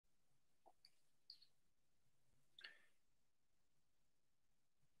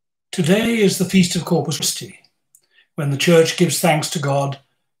Today is the Feast of Corpus Christi, when the Church gives thanks to God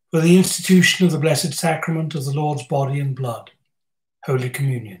for the institution of the Blessed Sacrament of the Lord's body and blood, Holy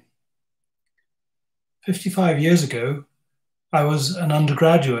Communion. 55 years ago, I was an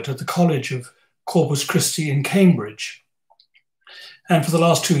undergraduate at the College of Corpus Christi in Cambridge. And for the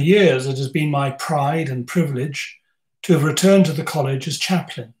last 2 years, it has been my pride and privilege to have returned to the college as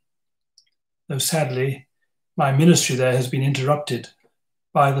chaplain, though sadly, my ministry there has been interrupted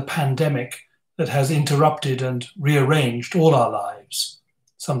by the pandemic that has interrupted and rearranged all our lives,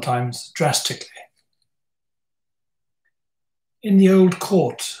 sometimes drastically. In the old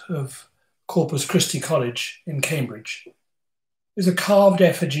court of Corpus Christi College in Cambridge is a carved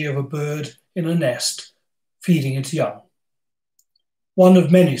effigy of a bird in a nest feeding its young. One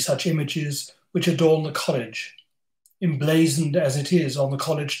of many such images which adorn the college, emblazoned as it is on the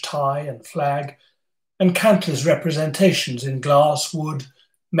college tie and flag, and countless representations in glass, wood,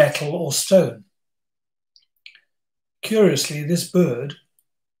 metal, or stone. Curiously, this bird,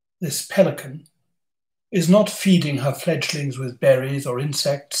 this pelican, is not feeding her fledglings with berries or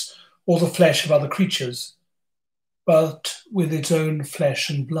insects or the flesh of other creatures, but with its own flesh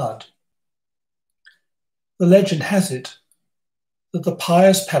and blood. The legend has it that the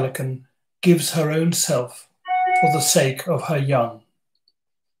pious pelican gives her own self for the sake of her young.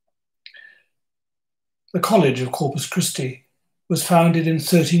 The College of Corpus Christi was founded in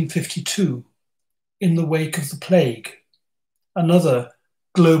 1352 in the wake of the plague, another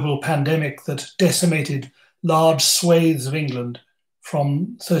global pandemic that decimated large swathes of England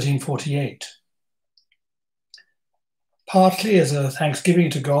from 1348. Partly as a thanksgiving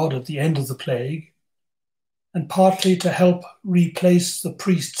to God at the end of the plague, and partly to help replace the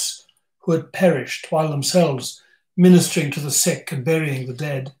priests who had perished while themselves ministering to the sick and burying the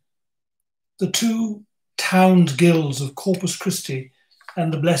dead, the two towned guilds of Corpus Christi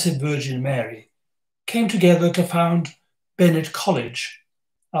and the Blessed Virgin Mary came together to found Benet College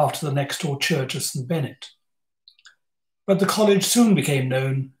after the next door church of St. Benet. But the college soon became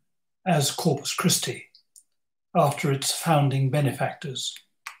known as Corpus Christi after its founding benefactors.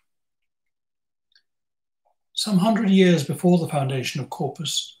 Some 100 years before the foundation of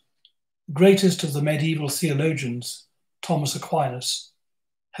Corpus, the greatest of the medieval theologians, Thomas Aquinas,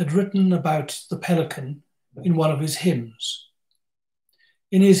 had written about the pelican in one of his hymns.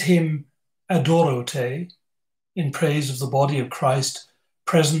 In his hymn Adoro Te, in praise of the body of Christ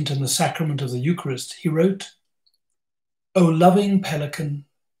present in the sacrament of the Eucharist, he wrote, "O loving pelican,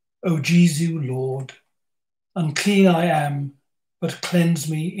 O Jesu Lord, unclean I am, but cleanse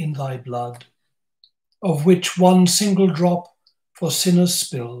me in thy blood, of which one single drop for sinners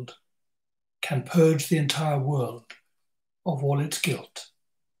spilled can purge the entire world of all its guilt."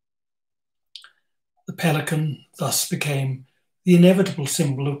 The pelican thus became the inevitable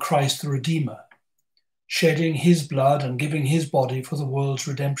symbol of Christ the Redeemer, shedding his blood and giving his body for the world's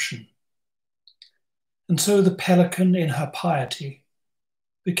redemption. And so the pelican in her piety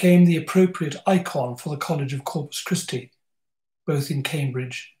became the appropriate icon for the College of Corpus Christi, both in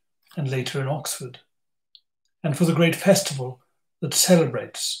Cambridge and later in Oxford, and for the great festival that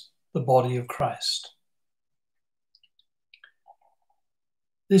celebrates the body of Christ.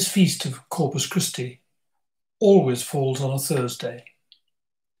 This feast of Corpus Christi always falls on a Thursday.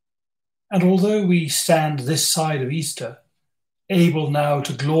 And although we stand this side of Easter, able now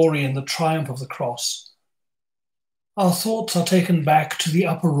to glory in the triumph of the cross, our thoughts are taken back to the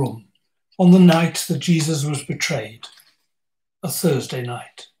upper room on the night that Jesus was betrayed, a Thursday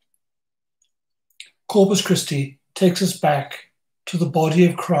night. Corpus Christi takes us back to the body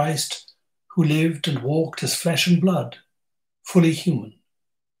of Christ who lived and walked as flesh and blood, fully human.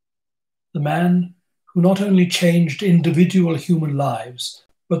 The man who not only changed individual human lives,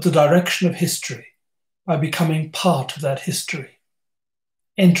 but the direction of history by becoming part of that history,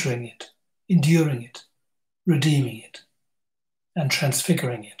 entering it, enduring it, redeeming it, and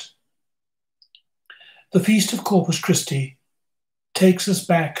transfiguring it. The Feast of Corpus Christi takes us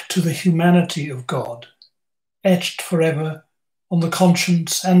back to the humanity of God, etched forever on the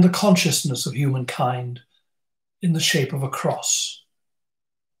conscience and the consciousness of humankind in the shape of a cross.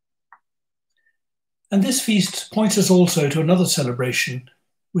 And this feast points us also to another celebration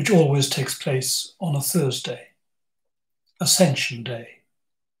which always takes place on a Thursday, Ascension Day.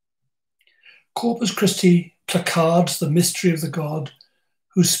 Corpus Christi placards the mystery of the God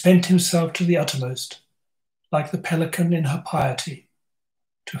who spent himself to the uttermost, like the pelican in her piety,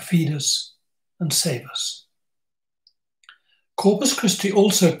 to feed us and save us. Corpus Christi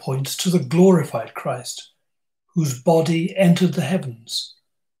also points to the glorified Christ, whose body entered the heavens,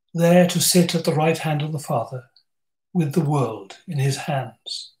 there to sit at the right hand of the Father, with the world in his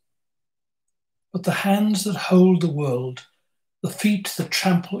hands. but the hands that hold the world, the feet that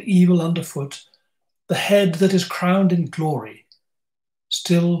trample evil underfoot, the head that is crowned in glory,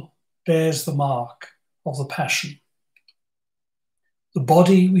 still bears the mark of the passion. The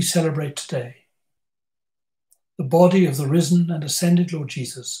body we celebrate today, the body of the risen and ascended Lord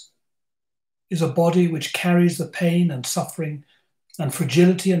Jesus, is a body which carries the pain and suffering and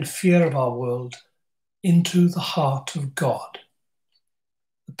fragility and fear of our world into the heart of God.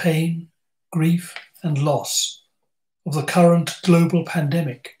 The pain, grief, and loss of the current global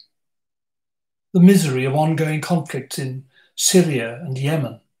pandemic, the misery of ongoing conflicts in Syria and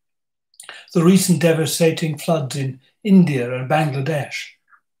Yemen, the recent devastating floods in India and Bangladesh,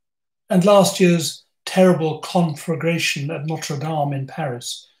 and last year's terrible conflagration at Notre Dame in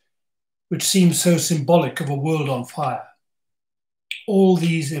Paris, which seems so symbolic of a world on fire. All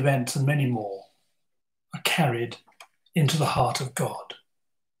these events and many more are carried into the heart of God.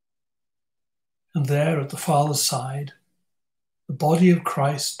 And there at the Father's side, the body of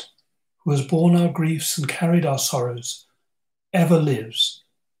Christ, who has borne our griefs and carried our sorrows, ever lives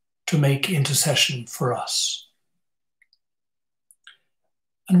to make intercession for us.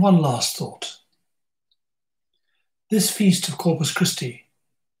 And one last thought. This feast of Corpus Christi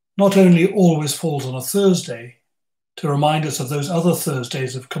not only always falls on a Thursday to remind us of those other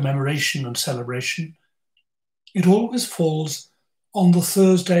Thursdays of commemoration and celebration, it always falls on the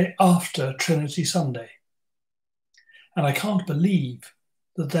Thursday after Trinity Sunday. And I can't believe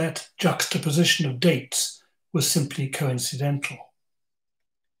that juxtaposition of dates was simply coincidental.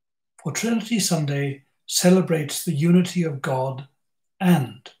 For Trinity Sunday celebrates the unity of God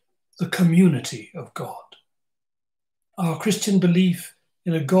and the community of God. Our Christian belief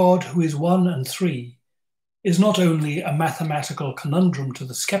in a God who is one and three is not only a mathematical conundrum to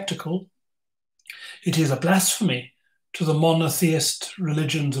the skeptical, it is a blasphemy to the monotheist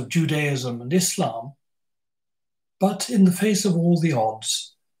religions of Judaism and Islam. But in the face of all the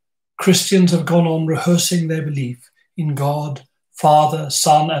odds, Christians have gone on rehearsing their belief in God, Father,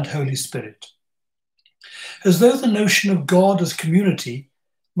 Son, and Holy Spirit, as though the notion of God as community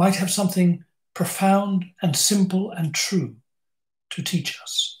might have something profound and simple and true to teach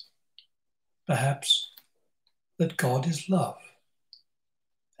us. Perhaps that God is love.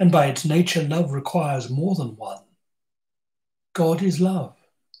 And by its nature, love requires more than one. God is love.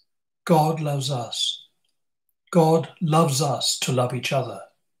 God loves us. God loves us to love each other.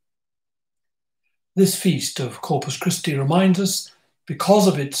 This feast of Corpus Christi reminds us, because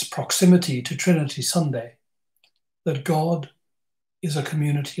of its proximity to Trinity Sunday, that God is a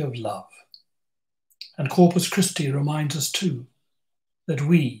community of love. And Corpus Christi reminds us too that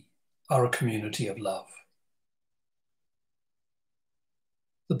we are a community of love.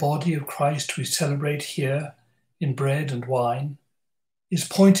 The body of Christ we celebrate here in bread and wine is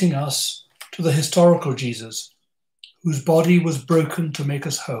pointing us to the historical Jesus, whose body was broken to make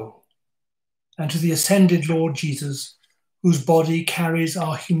us whole, and to the ascended Lord Jesus, whose body carries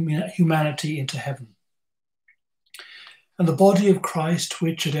our humanity into heaven. And the body of Christ,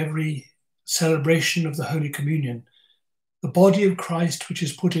 which at every celebration of the Holy Communion, the body of Christ which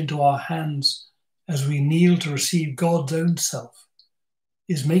is put into our hands as we kneel to receive God's own self,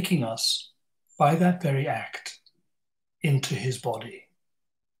 is making us, by that very act, into his body.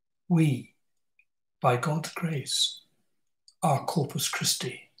 We, by God's grace, are Corpus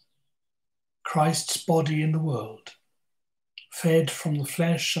Christi, Christ's body in the world, fed from the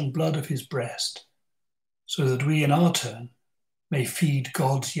flesh and blood of his breast, so that we in our turn may feed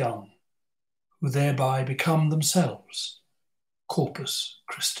God's young, who thereby become themselves Corpus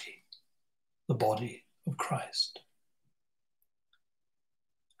Christi, the body of Christ.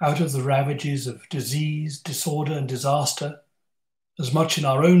 Out of the ravages of disease, disorder, and disaster, as much in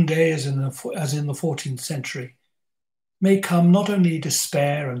our own day as in the 14th century, may come not only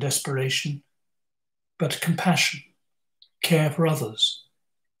despair and desperation, but compassion, care for others,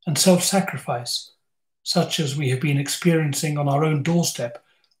 and self-sacrifice, such as we have been experiencing on our own doorstep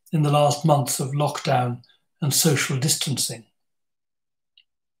in the last months of lockdown and social distancing.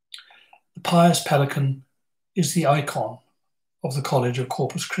 The pious Pelican is the icon of the College of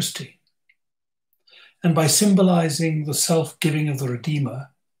Corpus Christi. And by symbolizing the self-giving of the Redeemer,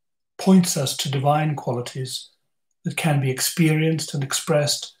 points us to divine qualities that can be experienced and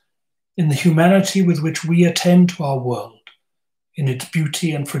expressed in the humanity with which we attend to our world, in its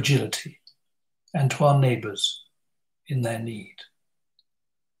beauty and fragility, and to our neighbours in their need.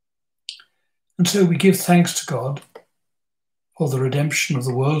 And so we give thanks to God for the redemption of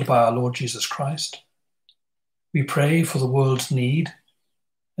the world by our Lord Jesus Christ. We pray for the world's need,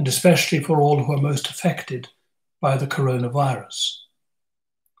 and especially for all who are most affected by the coronavirus,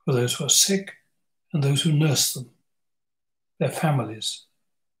 for those who are sick, and those who nurse them, their families,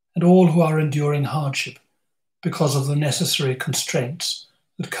 and all who are enduring hardship because of the necessary constraints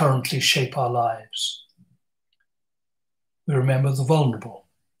that currently shape our lives. We remember the vulnerable,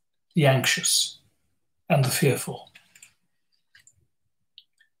 the anxious, and the fearful.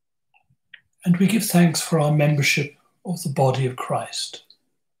 And we give thanks for our membership of the body of Christ,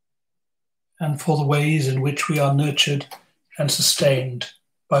 and for the ways in which we are nurtured and sustained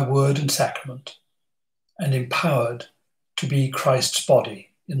by word and sacrament, and empowered to be Christ's body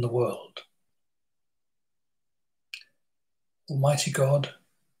in the world. Almighty God,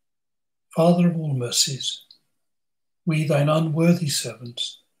 Father of all mercies, we, thine unworthy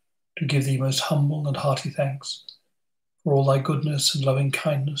servants, do give thee most humble and hearty thanks for all thy goodness and loving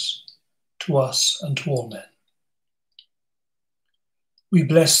kindness to us and to all men. We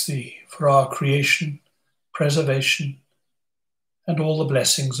bless thee for our creation, preservation, and all the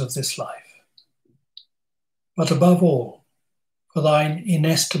blessings of this life. But above all, for thine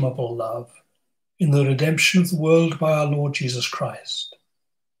inestimable love in the redemption of the world by our Lord Jesus Christ,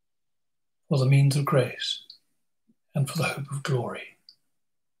 for the means of grace, and for the hope of glory.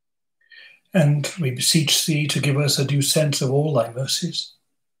 And we beseech thee to give us a due sense of all thy mercies,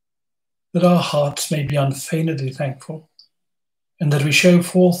 that our hearts may be unfeignedly thankful, and that we show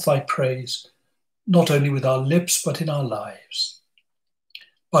forth thy praise, not only with our lips, but in our lives,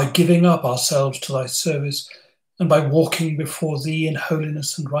 by giving up ourselves to thy service, and by walking before thee in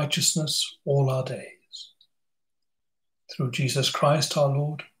holiness and righteousness all our days. Through Jesus Christ our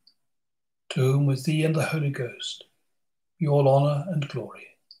Lord, to whom with thee and the Holy Ghost be all honour and glory,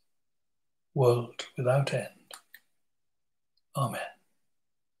 world without end. Amen.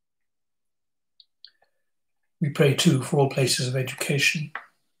 We pray too for all places of education,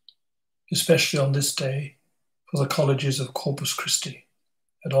 especially on this day for the colleges of Corpus Christi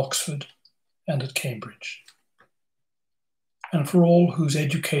at Oxford and at Cambridge, and for all whose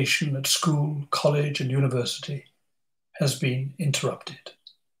education at school, college and university has been interrupted.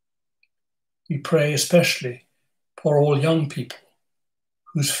 We pray especially for all young people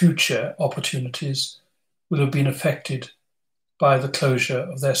whose future opportunities will have been affected by the closure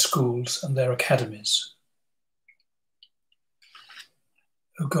of their schools and their academies.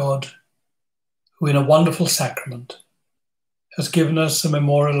 O God, who in a wonderful sacrament has given us a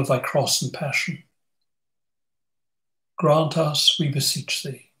memorial of thy cross and passion, grant us, we beseech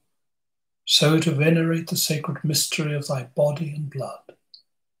thee, so to venerate the sacred mystery of thy body and blood,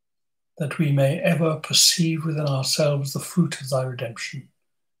 that we may ever perceive within ourselves the fruit of thy redemption,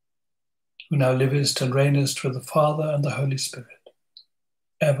 who now livest and reignest with the Father and the Holy Spirit,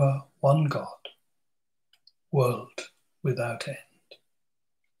 ever one God, world without end.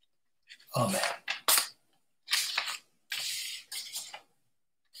 Amen.